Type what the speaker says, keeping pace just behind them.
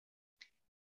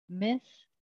Myth,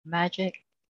 magic,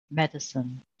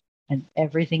 medicine, and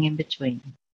everything in between.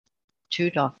 Two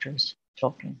doctors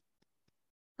talking.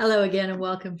 Hello again, and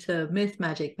welcome to Myth,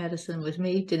 Magic, Medicine with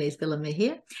me, Denise Villamy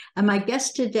here. And my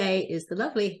guest today is the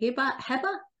lovely Heba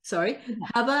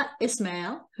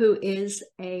Ismail, who is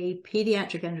a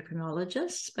pediatric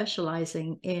endocrinologist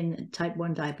specializing in type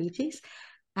 1 diabetes.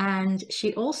 And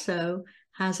she also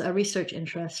has a research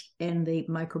interest in the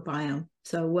microbiome.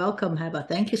 So welcome, Heba.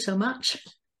 Thank you so much.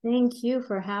 Thank you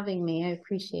for having me. I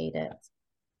appreciate it.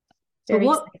 Very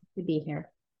excited to be here.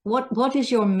 What is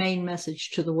your main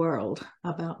message to the world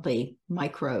about the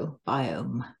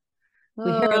microbiome?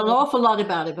 We hear an awful lot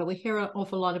about it, but we hear an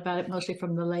awful lot about it mostly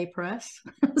from the lay press.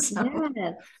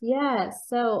 Yes.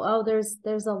 So,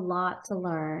 there's a lot to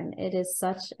learn. It is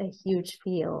such a huge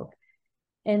field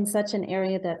and such an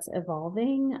area that's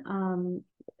evolving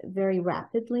very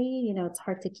rapidly. You know, it's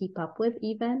hard to keep up with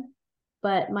even.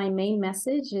 But my main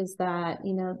message is that,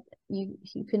 you know,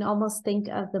 you can almost think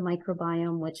of the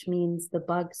microbiome, which means the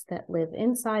bugs that live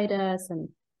inside us and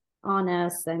on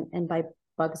us. And by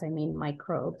bugs, I mean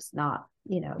microbes, not,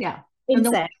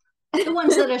 insects. The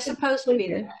ones that are supposed to be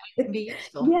there can be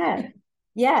useful.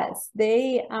 Yes.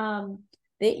 They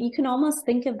you can almost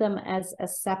think of them as a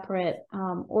separate,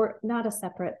 or not a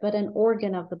separate, but an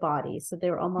organ of the body. So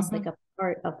they're almost like a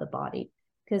part of the body.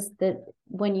 Because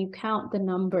when you count the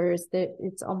numbers,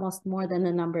 it's almost more than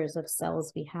the numbers of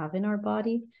cells we have in our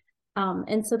body.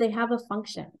 And so they have a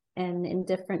function. And in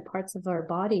different parts of our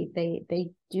body, they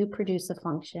do produce a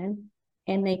function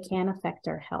and they can affect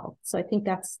our health. So I think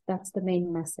that's the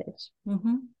main message.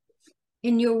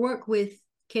 In your work with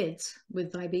kids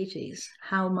with diabetes,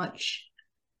 how much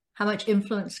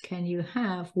influence can you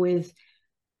have with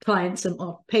clients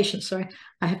or patients, sorry,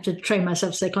 I have to train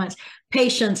myself to say clients,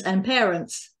 patients and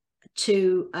parents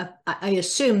to, I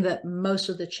assume that most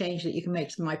of the change that you can make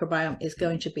to the microbiome is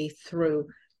going to be through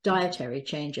dietary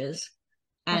changes.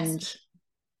 And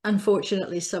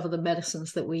unfortunately, some of the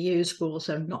medicines that we use will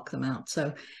also knock them out.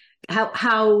 So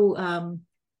how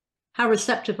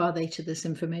receptive are they to this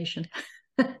information?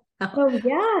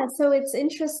 So it's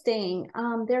interesting.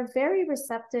 They're very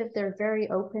receptive. They're very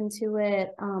open to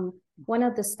it. One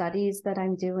of the studies that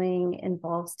I'm doing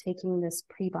involves taking this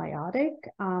prebiotic,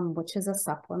 which is a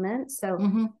supplement. So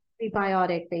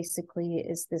prebiotic basically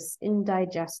is this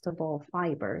indigestible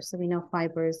fiber. So we know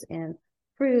fibers in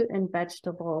fruit and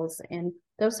vegetables, and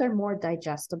those are more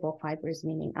digestible fibers,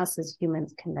 meaning us as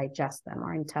humans can digest them,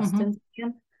 our intestines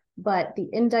can. But the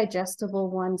indigestible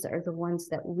ones are the ones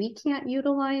that we can't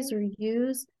utilize or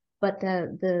use, but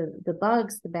the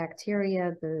bugs, the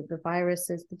bacteria, the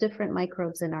viruses, the different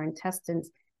microbes in our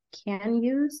intestines can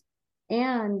use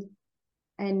and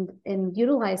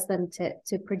utilize them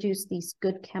to produce these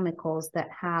good chemicals that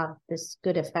have this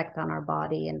good effect on our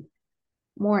body and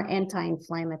more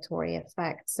anti-inflammatory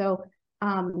effect. So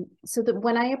that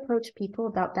when I approach people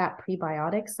about that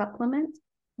prebiotic supplement,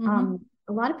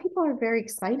 a lot of people are very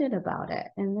excited about it,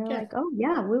 and they're like, "Oh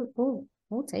yeah,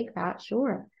 we'll take that,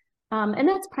 sure." And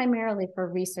that's primarily for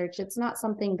research. It's not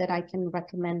something that I can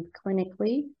recommend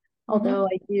clinically, although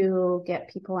I do get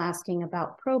people asking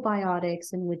about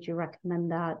probiotics and would you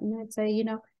recommend that? And I'd say, you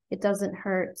know, it doesn't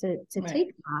hurt to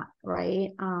take that,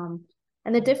 right?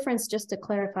 And the difference, just to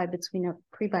clarify, between a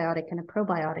prebiotic and a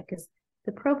probiotic is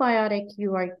the probiotic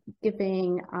you are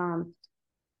giving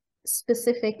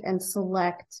specific and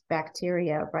select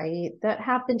bacteria, right, that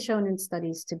have been shown in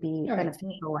studies to be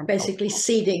beneficial and basically helpful.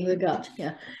 Seeding the gut.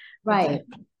 Right.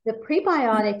 The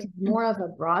prebiotic is more of a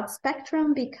broad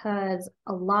spectrum because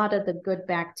a lot of the good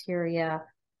bacteria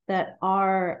that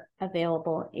are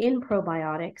available in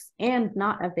probiotics and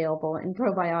not available in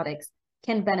probiotics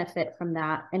can benefit from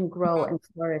that and grow and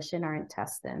flourish in our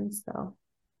intestines. So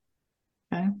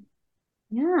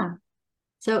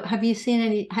So have you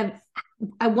seen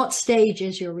at what stage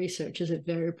is your research? Is it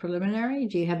very preliminary?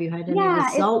 Have you had any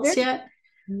results yet?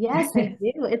 Yes, I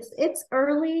do. It's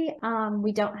early.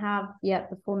 We don't have yet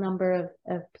the full number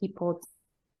of people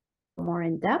more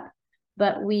in depth,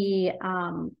 but we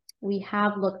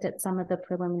have looked at some of the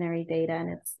preliminary data,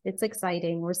 and it's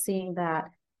exciting. We're seeing that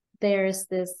there's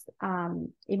this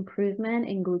improvement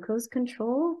in glucose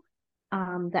control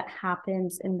that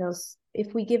happens in those,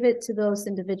 if we give it to those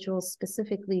individuals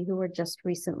specifically who are just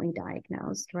recently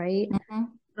diagnosed, right?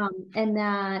 And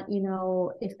that, you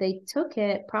know, if they took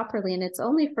it properly, and it's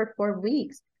only for 4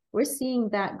 weeks, we're seeing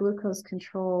that glucose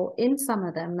control in some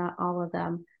of them, not all of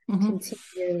them,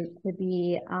 continue to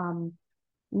be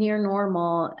near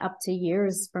normal up to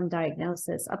years from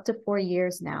diagnosis. Up to 4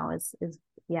 years now is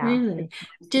really?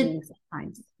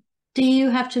 Do you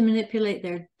have to manipulate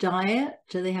their diet?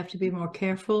 Do they have to be more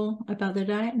careful about their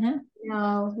diet now?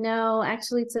 No,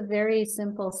 actually, it's a very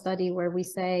simple study where we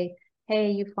say,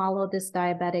 hey, you follow this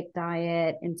diabetic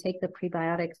diet and take the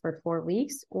prebiotic for 4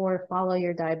 weeks, or follow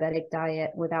your diabetic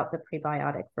diet without the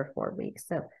prebiotic for 4 weeks.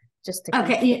 So just to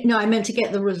okay, no, I meant to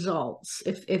get the results.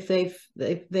 If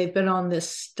they've been on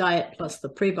this diet plus the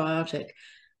prebiotic,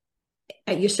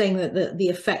 you're saying that the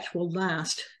effect will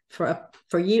last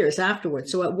for years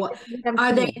afterwards. So what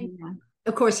are they? Yeah.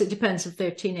 Of course, it depends if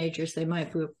they're teenagers. They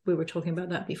might. We were talking about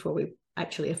that before we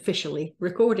actually officially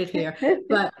recorded here.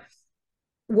 But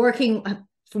working,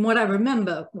 from what I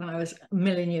remember, when I was a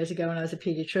million years ago, when I was a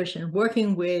pediatrician,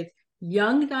 working with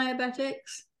young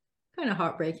diabetics, kind of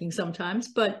heartbreaking sometimes,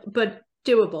 but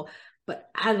doable. But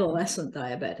adolescent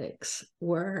diabetics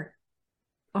were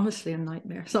honestly a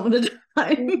nightmare some of the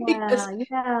time.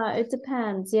 Yeah, it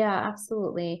depends. Yeah,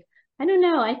 absolutely. I don't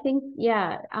know. I think,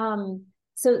 yeah.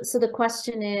 So the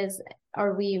question is,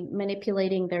 are we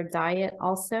manipulating their diet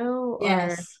also?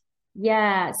 Yes. Or,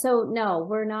 yeah. So no,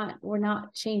 we're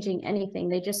not changing anything.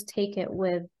 They just take it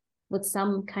with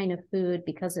some kind of food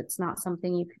because it's not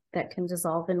something that can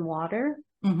dissolve in water.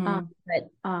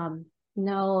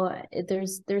 No,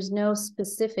 there's no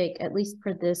specific, at least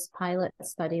for this pilot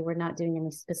study, we're not doing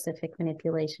any specific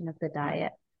manipulation of the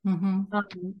diet.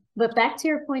 But back to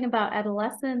your point about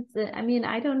adolescents, I mean,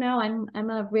 I don't know. I'm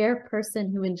a rare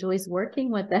person who enjoys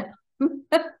working with them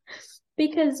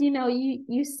because, you know,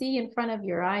 you see in front of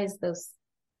your eyes those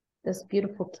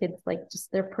beautiful kids, like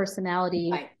just their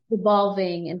personality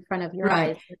evolving in front of your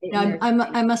eyes. Now,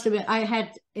 I must admit, I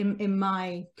had in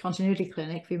my continuity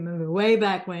clinic, if you remember way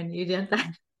back when you did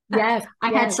that. Yes,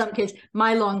 I had some kids.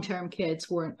 My long-term kids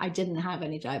weren't. I didn't have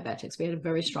any diabetics. We had a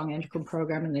very strong endocrine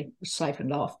program, and they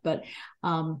siphoned off. But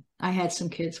I had some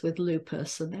kids with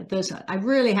lupus, and those. I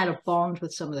really had a bond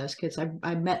with some of those kids.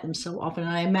 I met them so often,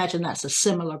 and I imagine that's a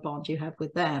similar bond you have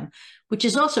with them, which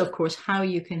is also, of course, how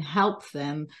you can help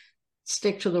them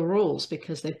stick to the rules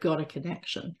because they've got a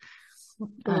connection.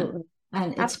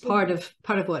 And it's part of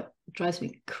what drives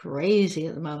me crazy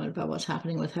at the moment about what's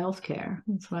happening with healthcare.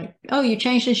 It's like, oh, you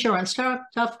changed insurance,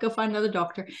 tough, go find another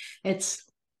doctor. And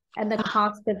the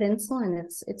cost of insulin,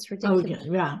 it's ridiculous.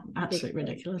 Oh yeah, absolutely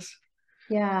ridiculous.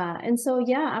 Yeah, and so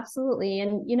yeah, absolutely.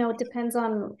 And you know, it depends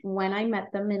on when I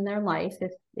met them in their life,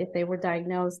 if they were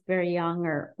diagnosed very young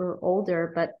or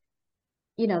older, but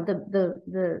you know,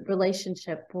 the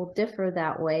relationship will differ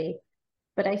that way.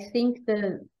 But I think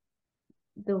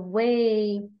the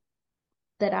way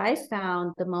that I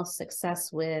found the most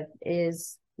success with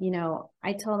is, you know,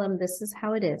 I tell them, this is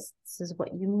how it is. This is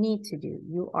what you need to do.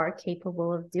 You are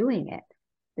capable of doing it.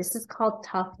 This is called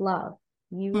tough love.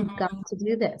 You've got to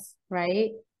do this,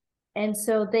 right? And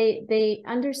so they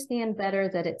understand better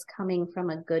that it's coming from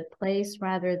a good place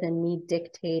rather than me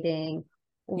dictating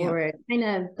or kind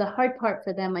of the hard part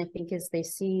for them, I think, is they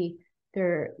see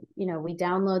their, you know, we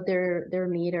download their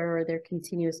meter or their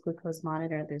continuous glucose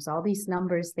monitor. There's all these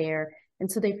numbers there. And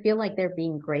so they feel like they're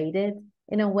being graded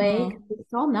in a way.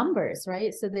 It's all numbers,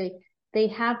 right? So they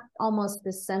have almost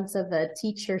this sense of a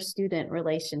teacher-student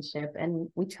relationship. And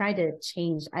we try to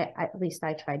change, at least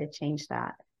I try to change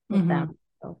that with them.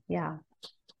 So, yeah.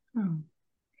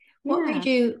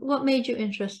 What made you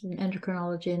interested in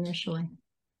endocrinology initially?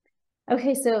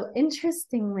 Okay, so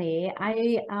interestingly,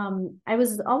 I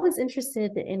was always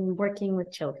interested in working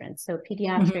with children. So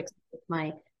pediatrics was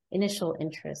my initial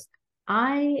interest.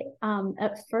 I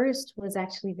at first was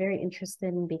actually very interested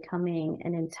in becoming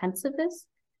an intensivist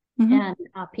and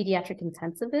a pediatric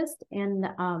intensivist.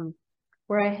 And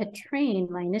where I had trained,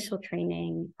 my initial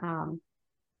training,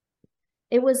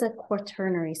 it was a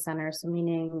quaternary center. So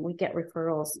meaning we get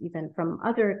referrals even from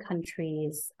other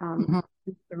countries,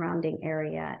 surrounding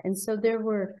area. And so there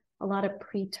were a lot of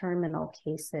pre-terminal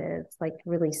cases, like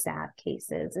really sad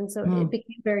cases. And so it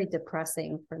became very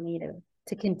depressing for me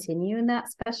to continue in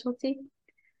that specialty.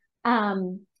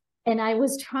 And I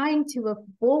was trying to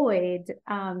avoid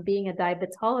being a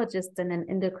diabetologist and an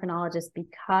endocrinologist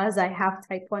because I have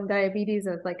type 1 diabetes.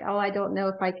 I was like, oh, I don't know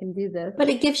if I can do this. But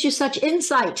it gives you such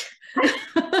insight.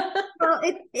 Well,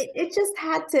 it just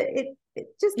had to, it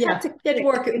just had to get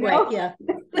work it way. Yeah.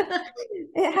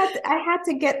 I had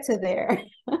to get to there.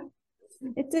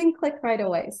 It didn't click right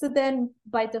away. So then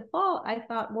by default, I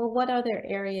thought, well, what other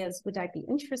areas would I be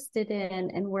interested in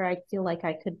and where I feel like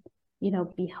I could, you know,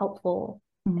 be helpful.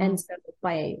 And so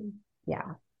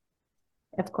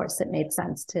of course it made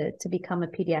sense to become a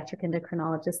pediatric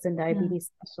endocrinologist and diabetes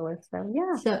specialist. So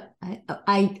So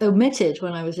I omitted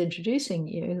when I was introducing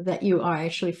you that you are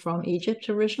actually from Egypt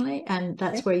originally, and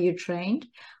that's where you trained.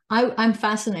 I'm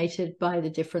fascinated by the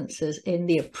differences in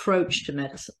the approach to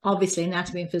medicine. Obviously,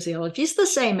 anatomy and physiology is the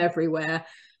same everywhere,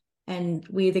 and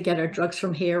we either get our drugs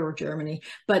from here or Germany.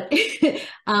 But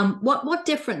what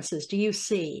differences do you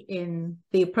see in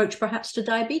the approach, perhaps, to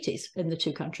diabetes in the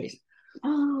two countries?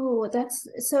 Oh,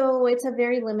 so it's a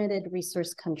very limited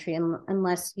resource country,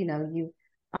 unless,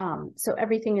 so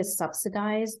everything is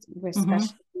subsidized,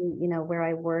 especially, where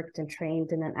I worked and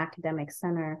trained in an academic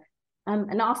center.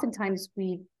 And oftentimes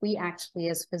we actually,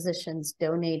 as physicians,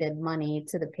 donated money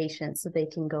to the patients so they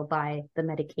can go buy the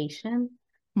medication.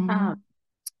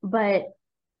 But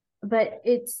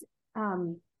it's,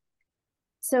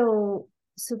 so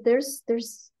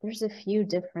there's a few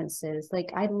differences.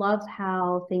 Like, I love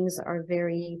how things are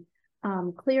very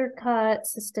clear-cut,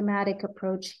 systematic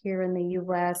approach here in the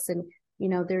US, and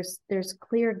there's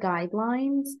clear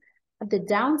guidelines. The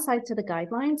downside to the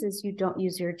guidelines is you don't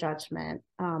use your judgment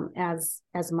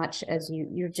as much as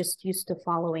you're just used to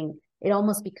following. It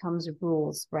almost becomes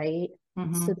rules, right?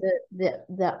 So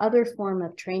the other form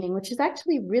of training, which is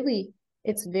actually really,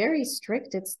 it's very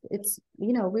strict. It's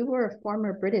we were a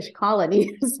former British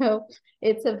colony, so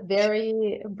it's a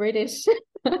very British,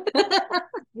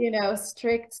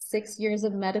 strict 6 years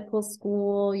of medical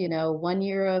school, 1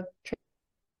 year of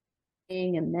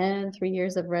training, and then 3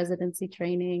 years of residency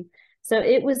training. So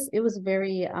it was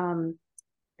very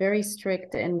very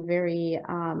strict and very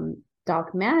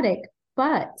dogmatic,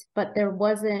 but there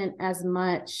wasn't as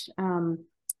much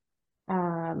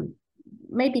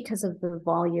maybe because of the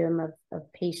volume of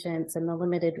patients and the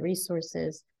limited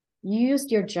resources, you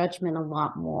used your judgment a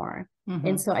lot more.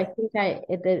 And so I think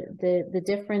the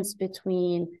difference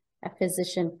between a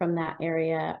physician from that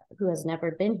area who has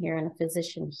never been here and a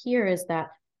physician here is that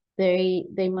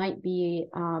they might be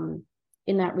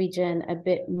in that region a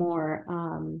bit more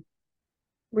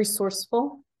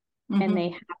resourceful, and they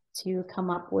have to come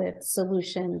up with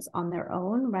solutions on their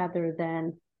own rather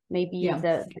than maybe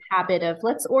the habit of,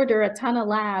 let's order a ton of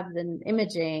labs and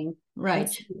imaging, right?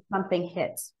 Something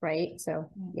hits, right? So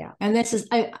and this is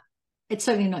it's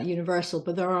certainly not universal,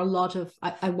 but there are a lot of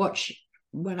I watch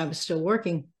when I was still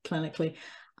working clinically.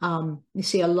 You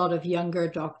see a lot of younger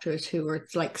doctors who are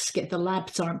like, the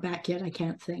labs aren't back yet, I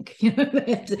can't think. They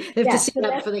have to see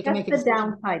that before they can make a decision.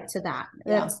 That's the downside to that.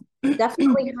 That's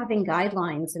definitely having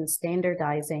guidelines and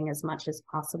standardizing as much as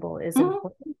possible is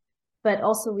important. But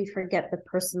also we forget the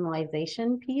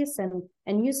personalization piece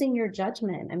and using your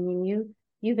judgment. I mean,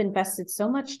 you've invested so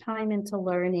much time into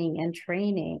learning and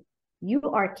training. You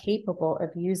are capable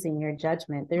of using your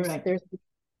judgment. There's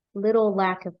little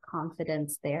lack of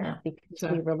confidence there because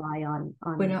we rely on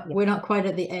we're not quite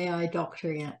at the AI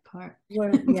doctor yet part.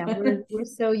 We're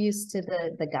so used to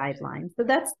the guidelines. So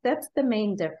that's the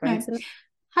main difference. Right.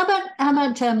 How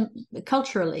about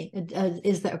culturally?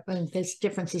 There's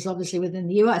differences obviously within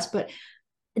the US, but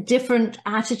a different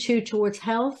attitude towards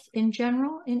health in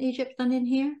general in Egypt than in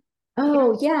here?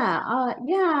 Oh yeah,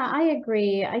 I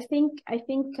agree. I think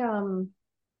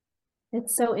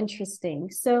it's so interesting.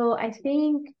 So I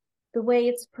think the way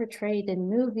it's portrayed in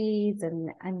movies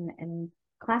and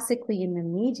classically in the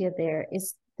media there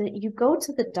is that you go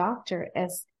to the doctor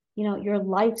as, your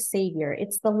life savior.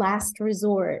 It's the last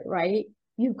resort, right?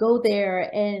 You go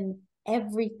there and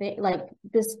everything, like,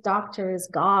 this doctor is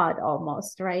God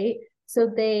almost, right? So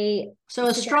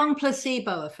a strong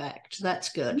placebo effect. That's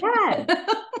good. Yeah.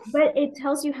 But it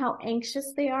tells you how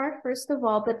anxious they are, first of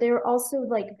all, but they're also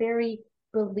like very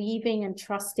believing and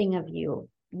trusting of you,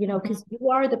 because you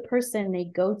are the person they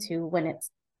go to when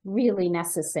it's really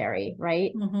necessary,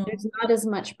 right? There's not as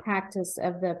much practice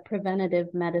of the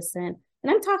preventative medicine.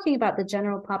 And I'm talking about the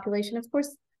general population. Of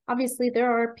course, obviously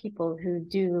there are people who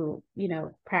do,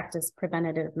 practice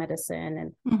preventative medicine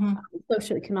and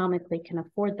socioeconomically can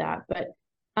afford that. But,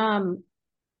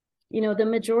 the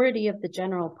majority of the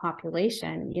general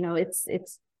population,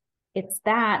 it's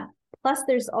that. Plus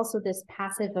there's also this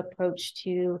passive approach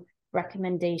to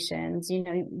recommendations.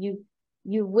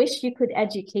 You wish you could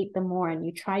educate them more and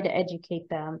you try to educate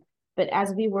them. But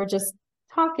as we were just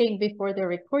talking before the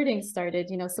recording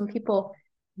started, some people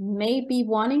may be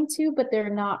wanting to, but they're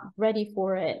not ready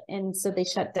for it. And so they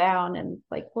shut down and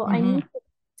like, well, I need to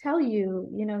tell you,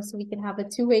 so we can have a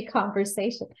two-way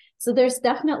conversation. So there's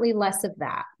definitely less of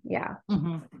that. Yeah.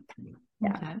 Yeah.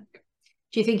 Okay.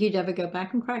 Do you think you'd ever go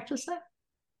back and practice that?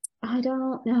 I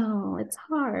don't know. It's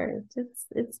hard.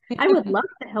 It's I would love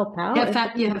to help out.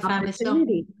 You have family still?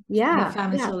 Yeah. You have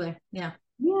family still there? Yeah.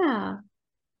 Yeah.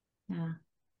 Yeah.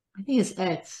 I think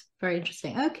it's very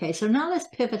interesting. Okay, so now let's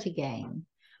pivot again.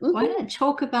 Why don't you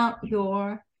talk about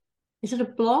your Is it a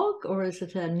blog or is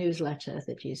it a newsletter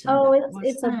that you send Oh, out?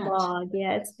 it's a blog.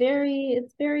 Yeah, it's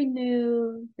very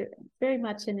new, very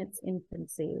much in its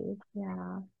infancy.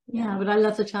 Yeah. Yeah, but I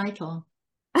love the title.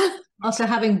 Also,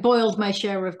 having boiled my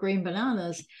share of green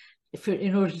bananas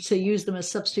in order to use them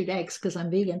as substitute eggs because I'm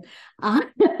vegan.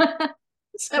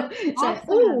 So it's like, Awesome.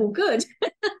 oh, good.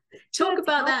 Talk That's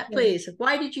about that, awesome. please.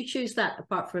 Why did you choose that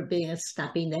apart from being a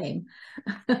snappy name?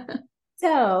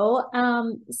 So,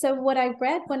 so what I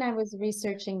read when I was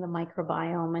researching the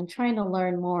microbiome and trying to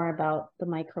learn more about the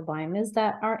microbiome is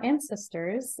that our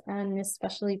ancestors, and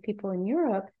especially people in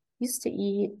Europe, used to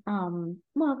eat,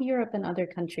 well, Europe and other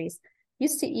countries,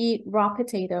 used to eat raw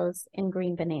potatoes and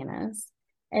green bananas.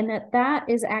 And that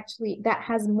is actually, that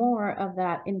has more of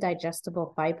that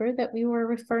indigestible fiber that we were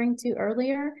referring to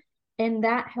earlier. And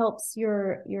that helps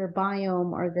your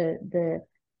biome or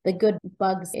the good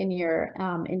bugs in your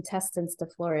intestines to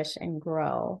flourish and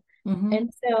grow. Mm-hmm.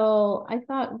 And so I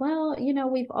thought, well, you know,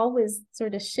 we've always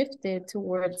sort of shifted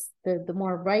towards the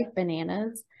more ripe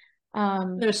bananas.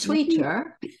 They're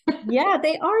sweeter. Yeah,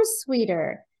 they are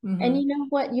sweeter. Mm-hmm. And you know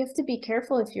what? You have to be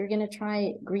careful if you're going to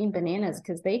try green bananas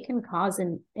because they can cause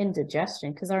an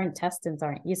indigestion because our intestines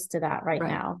aren't used to that right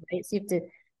now. Right? So you have to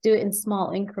do it in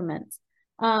small increments.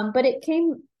 But it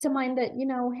came to mind that, you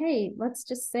know, hey, let's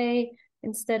just say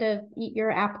instead of eat your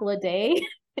apple a day,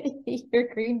 eat your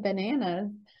green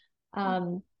bananas.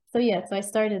 So yeah, so I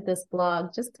started this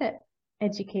blog just to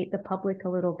educate the public a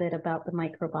little bit about the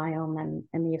microbiome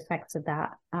and the effects of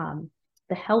that,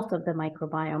 the health of the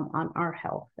microbiome on our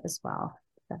health as well.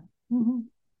 So,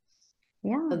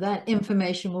 yeah. So that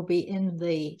information will be in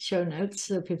the show notes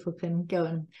so people can go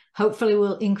and hopefully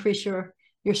will increase your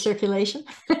circulation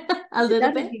a little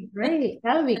That bit. would be great.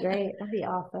 That would be great. That'd be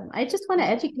awesome. I just want to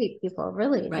educate people,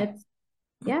 really. Right.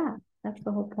 Yeah, that's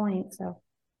the whole point. So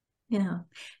yeah.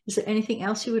 Is there anything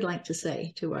else you would like to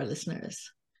say to our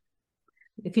listeners?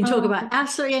 You can talk about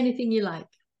absolutely anything you like.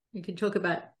 You can talk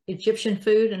about Egyptian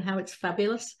food and how it's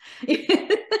fabulous.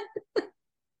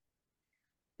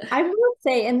 I will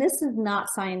say, and this is not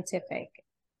scientific,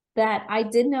 that I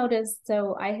did notice,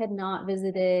 so I had not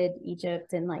visited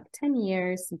Egypt in like 10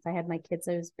 years since I had my kids.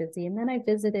 I was busy. And then I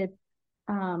visited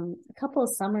a couple of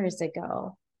summers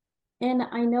ago. And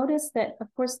I noticed that, of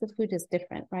course, the food is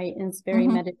different, right? And it's very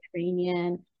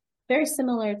Mediterranean, very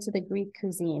similar to the Greek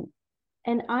cuisine.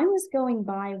 And I was going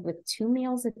by with 2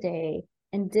 meals a day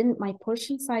and my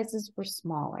portion sizes were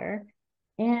smaller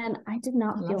and I did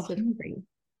not feel hungry.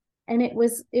 And it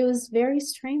was very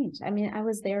strange. I mean, I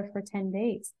was there for 10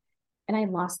 days and I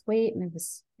lost weight and I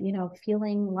was, you know,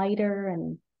 feeling lighter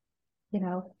and, you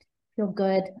know, feel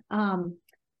good. And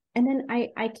then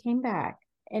I came back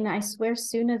and I swear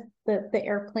soon as the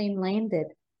airplane landed,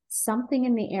 something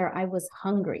in the air, I was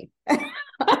hungry.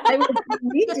 I was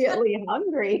immediately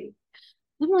hungry.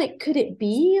 I'm like, could it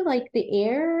be like the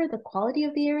air, the quality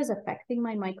of the air is affecting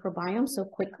my microbiome so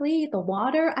quickly? The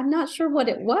water, I'm not sure what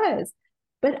it was,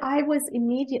 but I was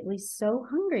immediately so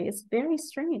hungry. It's very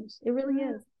strange. It really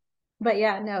is. But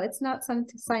yeah, no, it's not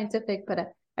scientific,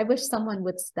 but I wish someone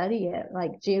would study it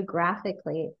like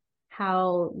geographically,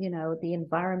 how, you know, the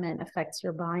environment affects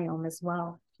your biome as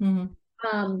well.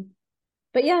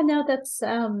 But yeah, no, that's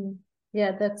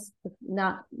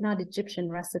not Egyptian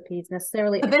recipes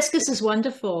necessarily. Hibiscus is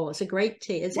wonderful. It's a great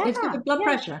tea. It's good for blood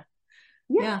pressure.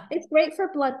 Yeah, it's great for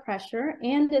blood pressure,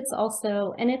 and it's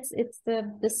also it's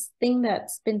this thing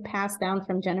that's been passed down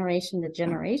from generation to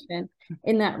generation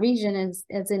in that region,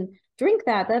 as in drink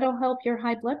that'll help your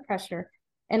high blood pressure.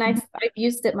 And I've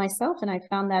used it myself, and I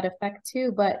found that effect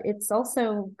too. But it's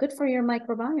also good for your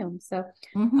microbiome. So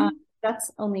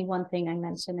that's only one thing I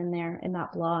mentioned in there in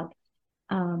that blog.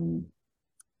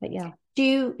 But yeah. Do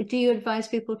you advise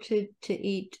people to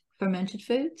eat fermented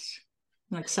foods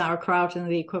like sauerkraut and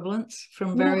the equivalents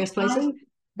from various places?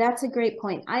 That's a great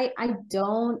point. I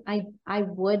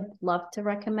would love to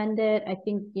recommend it. I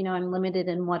think, you know, I'm limited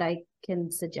in what I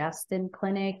can suggest in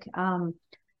clinic.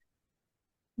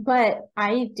 But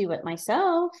I do it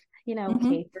myself, you know,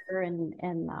 kefir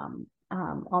and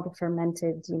all the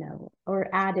fermented, you know, or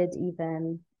added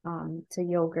even to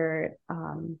yogurt,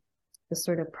 the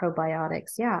sort of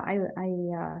probiotics. Yeah, I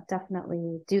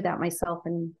definitely do that myself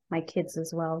and my kids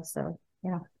as well. So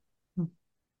yeah.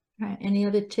 Right. Any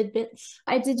other tidbits?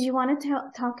 Did you want to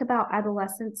talk about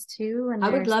adolescence too? And I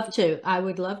would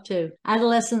love to.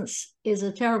 Adolescence is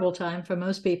a terrible time for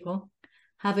most people.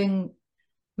 Having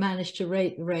managed to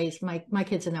raise my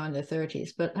kids are now in their 30s,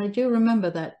 but I do remember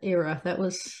that era. That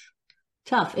was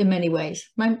tough in many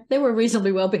ways. They were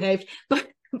reasonably well behaved, but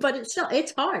But it's not,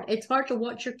 it's hard. It's hard to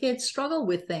watch your kids struggle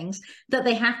with things that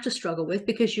they have to struggle with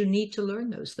because you need to learn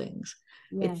those things.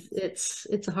 Yes.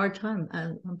 It's a hard time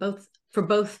for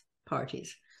both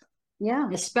parties. Yeah.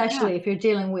 Especially if you're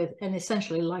dealing with an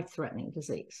essentially life-threatening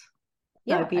disease.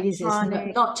 Yeah. Diabetes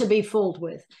is not to be fooled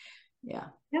with. Yeah.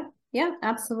 Yeah. Yeah,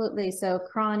 absolutely. So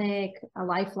chronic, a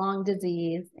lifelong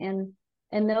disease, and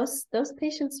those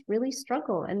patients really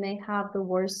struggle, and they have the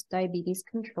worst diabetes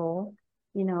control.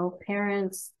 You know,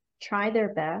 parents try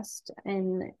their best,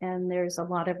 and there's a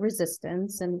lot of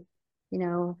resistance, and you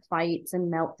know, fights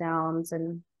and meltdowns,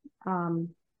 and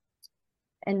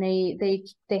they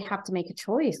have to make a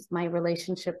choice: my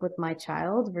relationship with my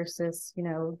child versus, you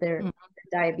know, their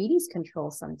diabetes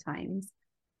control sometimes.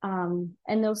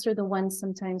 And those are the ones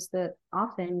sometimes that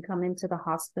often come into the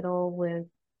hospital with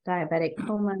diabetic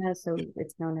coma. So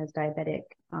it's known as diabetic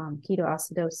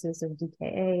ketoacidosis or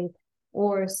DKA,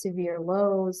 or severe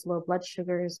low blood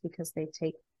sugars because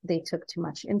they took too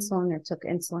much insulin or took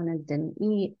insulin and didn't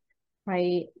eat,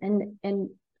 right?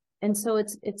 And so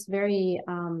it's very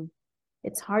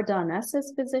it's hard on us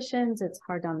as physicians, it's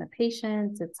hard on the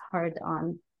patients, it's hard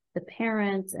on the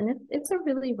parents, and it's a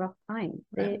really rough time.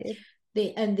 Right.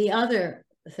 The other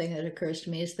thing that occurs to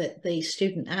me is that the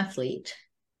student athlete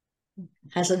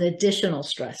has an additional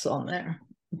stress on their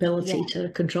ability to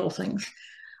control things.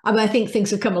 I mean, I think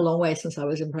things have come a long way since I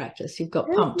was in practice. You've got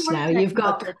pumps now. You've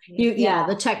got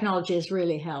the technology has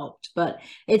really helped, but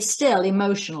it's still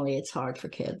emotionally it's hard for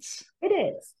kids. It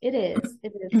is.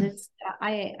 It's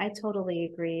I totally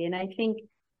agree, and I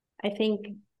think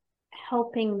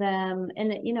helping them,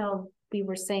 and you know, we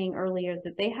were saying earlier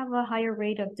that they have a higher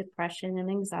rate of depression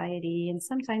and anxiety and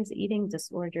sometimes eating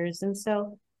disorders. And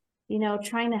so, you know,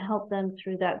 trying to help them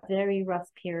through that very rough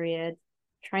period,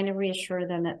 trying to reassure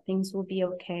them that things will be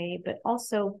okay, but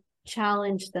also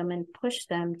challenge them and push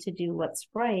them to do what's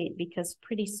right, because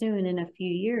pretty soon in a few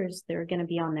years, they're going to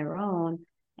be on their own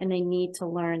and they need to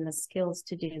learn the skills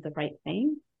to do the right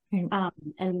thing,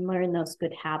 and learn those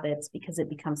good habits because it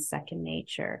becomes second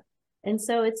nature. And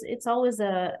so it's always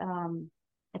a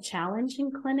challenge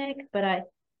in clinic, but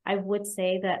I would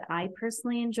say that I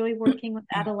personally enjoy working with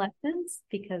adolescents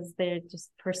because their just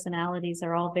personalities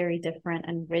are all very different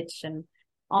and rich and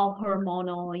all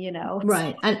hormonal, you know.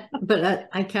 Right. But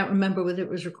I can't remember whether it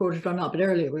was recorded or not, but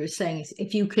earlier we were saying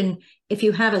if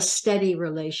you have a steady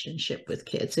relationship with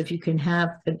kids, if you can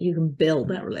build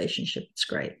that relationship, it's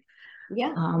great. Yeah,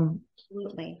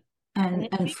 absolutely.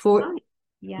 And for time.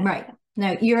 Yeah. Right.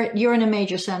 Now you're in a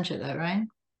major center though, right?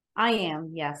 I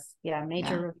am, yes. Yeah,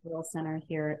 major referral center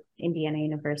here at Indiana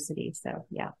University. So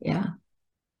yeah.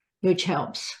 Which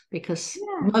helps because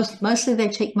mostly they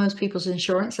take most people's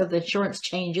insurance. So if the insurance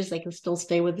changes, they can still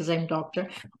stay with the same doctor.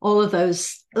 All of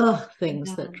those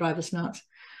things that drive us nuts.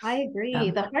 I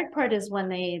agree. The hard part is when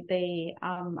they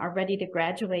are ready to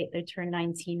graduate, they turn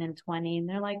 19 and 20, and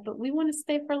they're like, but we want to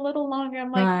stay for a little longer.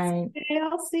 I'm like, okay,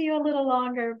 I'll see you a little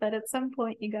longer, but at some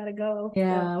point you got to go.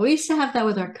 Yeah, we used to have that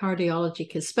with our cardiology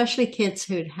kids, especially kids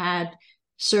who'd had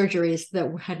surgeries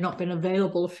that had not been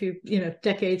available a few,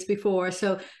 decades before.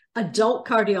 So adult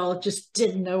cardiologists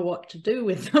didn't know what to do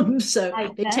with them. So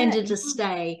they tended to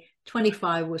stay.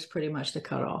 25 was pretty much the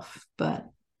cutoff, but.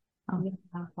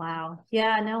 Yeah, wow.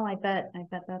 Yeah, no, I bet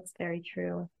that's very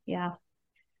true. Yeah.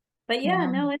 But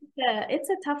no, it's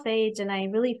a tough age, and I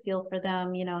really feel for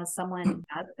them, as someone who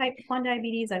has type 1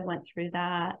 diabetes. I went through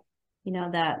that,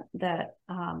 that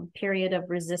period of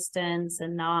resistance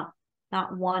and not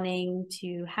wanting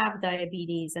to have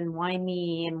diabetes, and why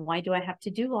me, and why do I have to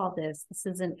do all this? This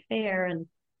isn't fair. And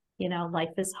life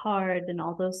is hard, and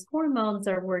all those hormones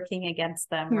are working against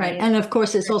them. Right. And of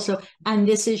course, it's also, and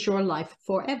this is your life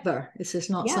forever. This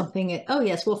is not something, oh,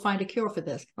 yes, we'll find a cure for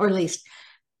this, or at least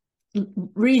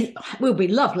will be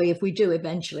lovely if we do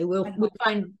eventually. We'll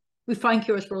find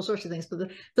cures for all sorts of things. But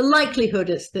the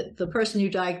likelihood is that the person you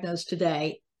diagnose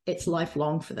today, it's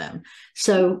lifelong for them.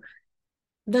 So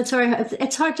that's hard.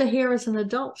 It's hard to hear as an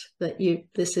adult that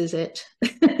this is it.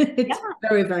 It's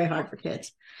very, very hard for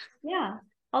kids. Yeah.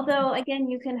 Although, again,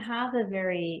 you can have a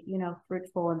very,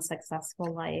 fruitful and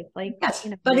successful life.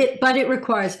 But it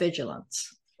requires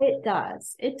vigilance. It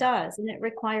does. And it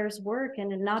requires work,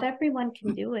 and not everyone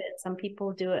can do it. Some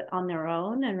people do it on their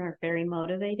own and are very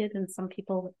motivated, and some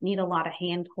people need a lot of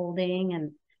hand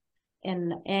holding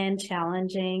and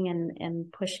challenging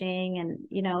and pushing. And,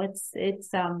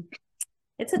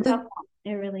 it's a tough one.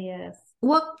 It really is.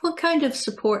 What kind of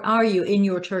support are you in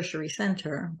your tertiary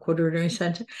center, quaternary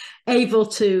center, able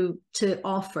to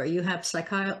offer? You have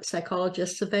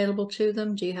psychologists available to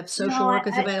them? Do you have social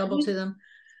workers available to them?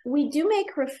 We do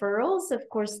make referrals. Of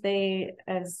course, they,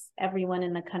 as everyone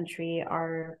in the country,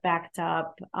 are backed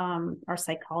up, our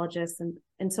psychologists.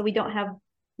 And so we don't have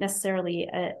necessarily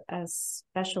a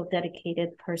special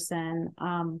dedicated person.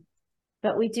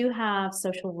 But we do have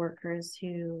social workers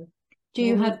who do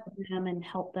you have them and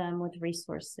help them with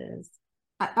resources.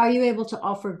 Are you able to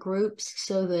offer groups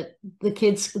so that the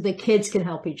kids can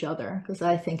help each other? Because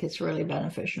I think it's really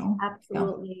beneficial.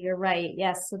 Absolutely, yeah. You're right.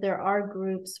 Yes, so there are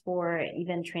groups for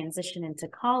even transition into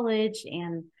college,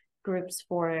 and groups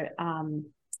for,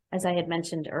 as I had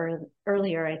mentioned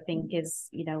earlier, I think is,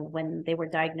 when they were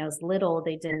diagnosed little,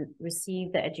 they didn't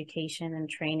receive the education and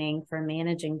training for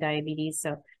managing diabetes.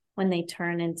 So when they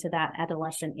turn into that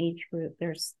adolescent age group,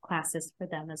 there's classes for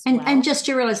them as well. And just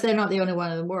to realize they're not the only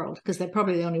one in the world, because they're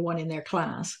probably the only one in their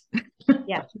class.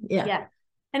 Yeah.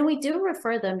 And we do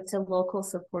refer them to local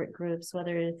support groups,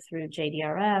 whether through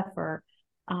JDRF or,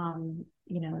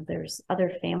 there's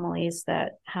other families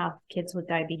that have kids with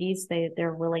diabetes.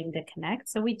 They're willing to connect.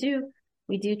 So we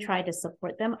do try to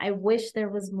support them. I wish there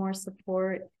was more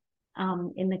support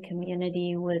in the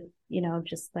community with,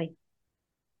 just like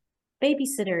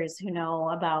babysitters who know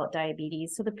about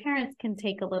diabetes, so the parents can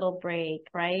take a little break,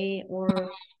 right? Or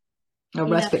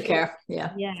respite care.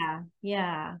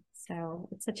 Yeah. So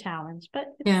it's a challenge, but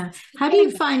how do you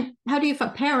find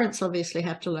parents obviously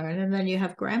have to learn, and then you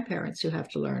have grandparents who have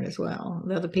to learn as well.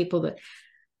 They're the people that,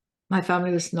 my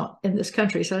family was not in this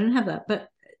country, so I didn't have that, but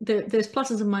there's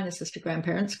pluses and minuses to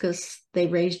grandparents because they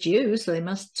raised you, so they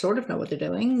must sort of know what they're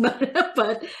doing.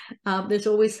 But there's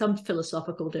always some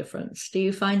philosophical difference. Do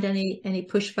you find any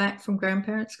pushback from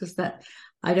grandparents? Because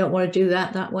I don't want to do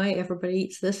that way. Everybody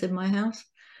eats this in my house.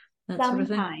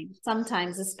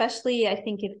 Sometimes, especially I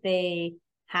think if they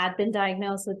had been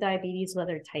diagnosed with diabetes,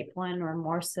 whether type 1 or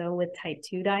more so with type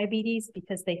 2 diabetes,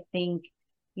 because they think,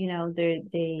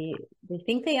 they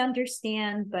think they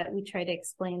understand, but we try to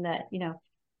explain that,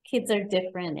 kids are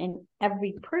different, and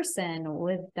every person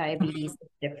with diabetes is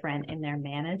different in their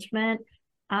management.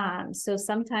 So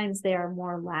sometimes they are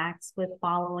more lax with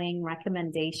following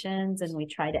recommendations, and we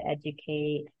try to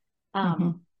educate.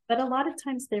 But a lot of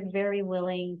times they're very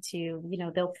willing to,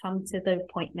 they'll come to the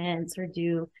appointments or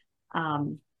do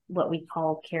what we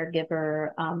call caregiver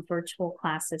virtual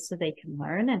classes so they can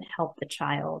learn and help the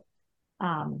child.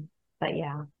 But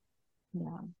yeah.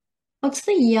 What's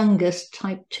the youngest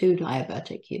type 2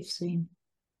 diabetic you've seen?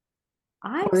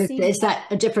 Is that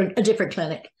a different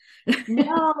clinic?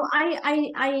 No,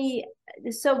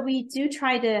 so we do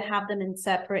try to have them in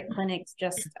separate clinics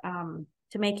just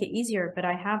to make it easier, but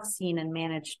I have seen and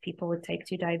managed people with type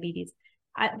 2 diabetes.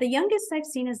 The youngest I've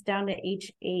seen is down to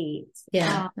age 8.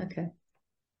 Yeah, okay.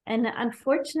 And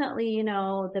unfortunately,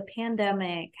 the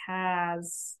pandemic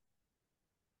has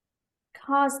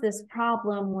caused this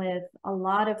problem with a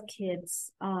lot of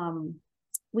kids.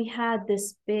 We had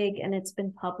this big, and it's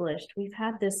been published, we've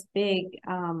had this big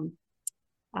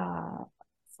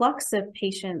flux of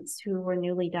patients who were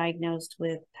newly diagnosed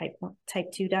with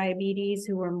type 2 diabetes,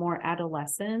 who were more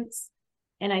adolescents.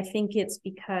 And I think it's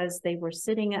because they were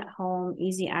sitting at home,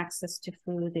 easy access to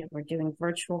food, they were doing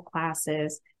virtual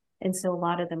classes. And so a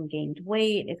lot of them gained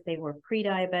weight if they were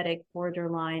pre-diabetic,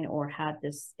 borderline, or had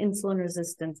this insulin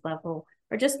resistance level,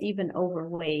 or just even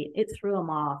overweight. It threw them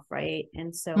off, right?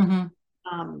 And so,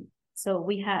 so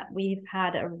we've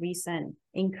had a recent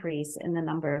increase in the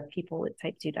number of people with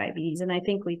type 2 diabetes, and I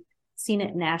think we've seen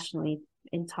it nationally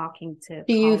in talking to.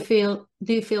 Do you feel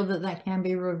that can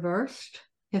be reversed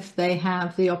if they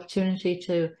have the opportunity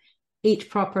to eat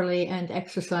properly and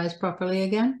exercise properly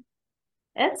again?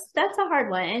 That's a hard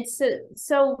one. It's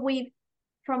so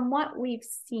from what we've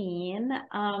seen,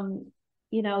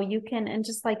 you can, and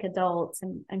just like adults,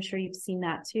 and I'm sure you've seen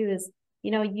that too, is,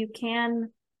 you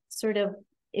can sort of,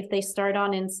 if they start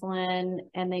on insulin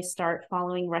and they start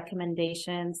following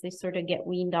recommendations, they sort of get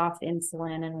weaned off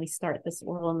insulin, and we start this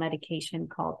oral medication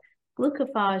called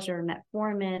glucophage or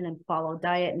metformin and follow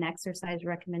diet and exercise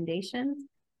recommendations.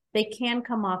 They can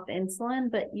come off insulin,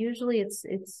 but usually it's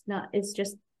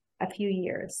just a few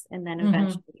years, and then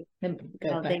eventually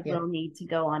they will need to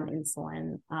go on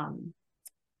insulin.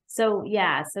 So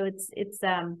it's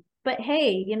but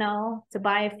hey, to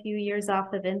buy a few years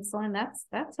off of insulin,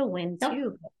 that's a win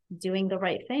too. Doing the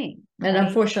right thing. And right?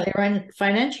 Unfortunately,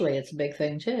 financially, it's a big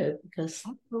thing too, because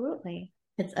absolutely,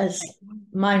 it's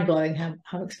mind-blowing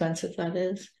how expensive that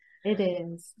is. It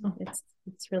is.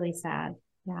 It's really sad.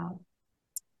 Yeah.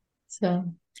 So,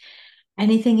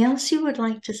 anything else you would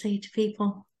like to say to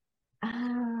people?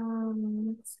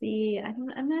 Let's see.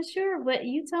 I'm not sure. What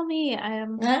you tell me.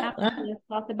 I'm happy to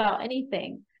talk about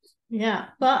anything. Yeah.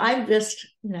 Well, I'm just,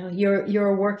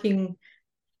 you're working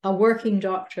a working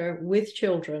doctor with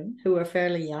children who are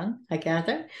fairly young, I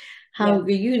gather. How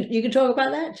you can talk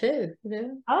about that too. You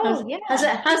know? Oh, yeah. How's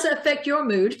that affect your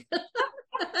mood?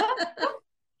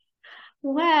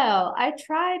 Well, I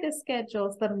try to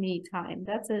schedule some me time.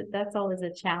 That's always a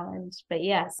challenge. But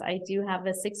yes, I do have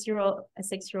a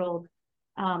 6-year-old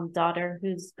daughter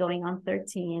who's going on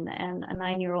 13, and a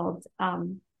 9-year-old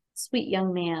sweet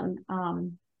young man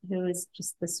who is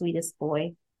just the sweetest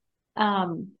boy.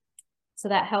 So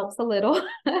that helps a little.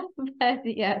 But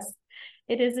yes,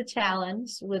 it is a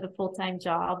challenge with a full-time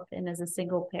job and as a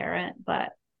single parent, but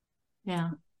yeah.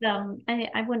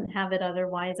 I wouldn't have it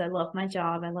otherwise. I love my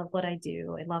job. I love what I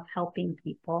do. I love helping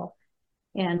people.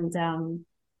 And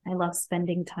I love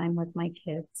spending time with my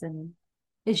kids. And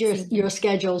is your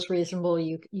schedule's reasonable?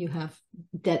 You have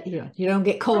that, you don't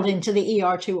get called into the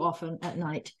ER too often at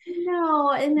night.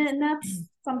 No, and then that's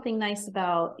something nice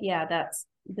about, that's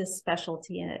this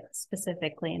specialty in it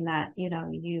specifically, in that,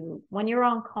 when you're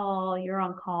on call,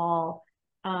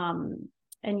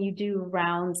 and you do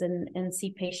rounds and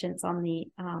see patients on the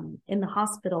in the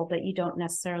hospital, but you don't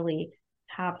necessarily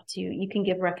have to. You can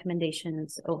give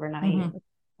recommendations overnight.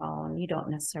 You don't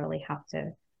necessarily have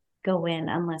to go in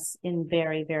unless in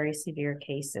very, very severe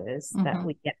cases that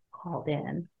we get called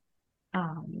in.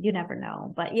 You never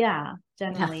know, but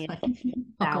generally,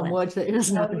 knock on wood that it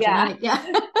doesn't happen tonight.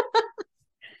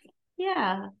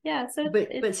 So,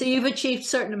 but so you've achieved a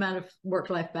certain amount of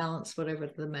work-life balance, whatever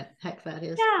the heck that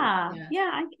is.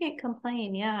 I can't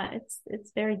complain.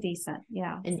 It's very decent.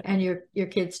 And your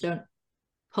kids don't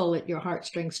pull at your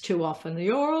heartstrings too often.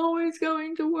 You're always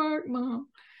going to work, Mom.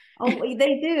 Oh,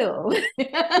 they do.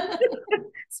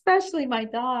 Especially my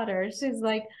daughter. She's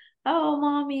like, "Oh,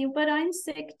 Mommy, but I'm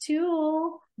sick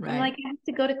too." Right. I'm like, "I have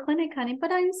to go to clinic, honey,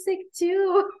 but I'm sick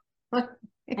too."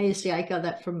 I got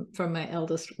that from my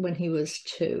eldest when he was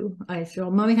 2. I said,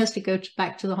 "Well, Mommy has to go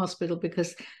back to the hospital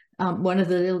because one of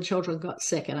the little children got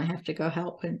sick and I have to go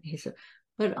help." And he said,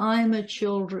 "But I'm a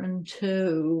children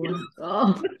too."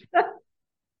 Oh.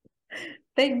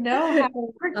 They know how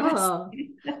to work.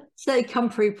 So they come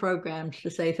pre-programmed to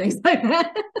say things like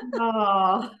that.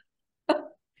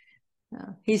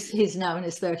 He's now in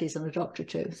his 30s and a doctor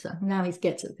too, so now he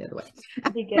gets it the other way.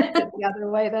 He gets it the other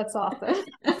way. That's awesome.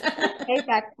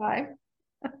 Payback time.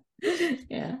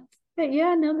 But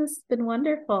no, this has been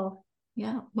wonderful.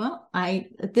 Well,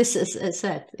 this is, as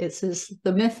said, this is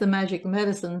the myth, the magic,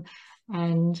 medicine,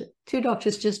 and 2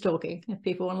 doctors just talking. If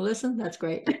people want to listen, that's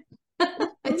great.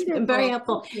 It's been very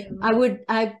helpful.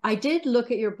 I did look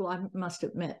at your blog. I must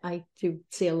admit, I do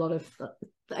see a lot of.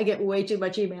 I get way too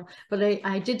much email, but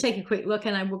I did take a quick look,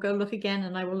 and I will go look again,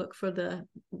 and I will look for the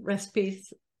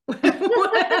recipes.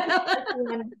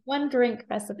 One drink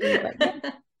recipe, but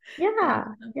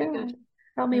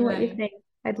Tell me what you think.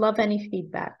 I'd love any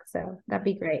feedback, so that'd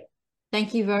be great.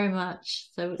 Thank you very much.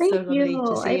 So lovely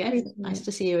to see you. Nice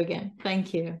to see you again.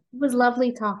 Thank you. It was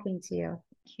lovely talking to you.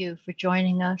 Thank you for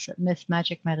joining us at Myth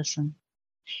Magic Medicine.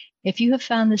 If you have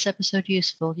found this episode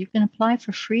useful, you can apply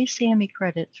for free CME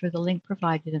credit through the link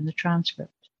provided in the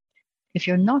transcript. If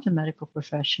you're not a medical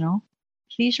professional,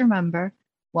 please remember,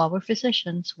 while we're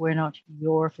physicians, we're not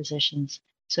your physicians.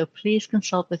 So please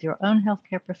consult with your own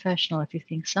healthcare professional if you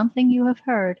think something you have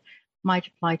heard might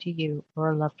apply to you or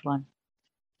a loved one.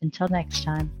 Until next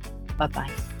time,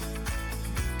 bye-bye.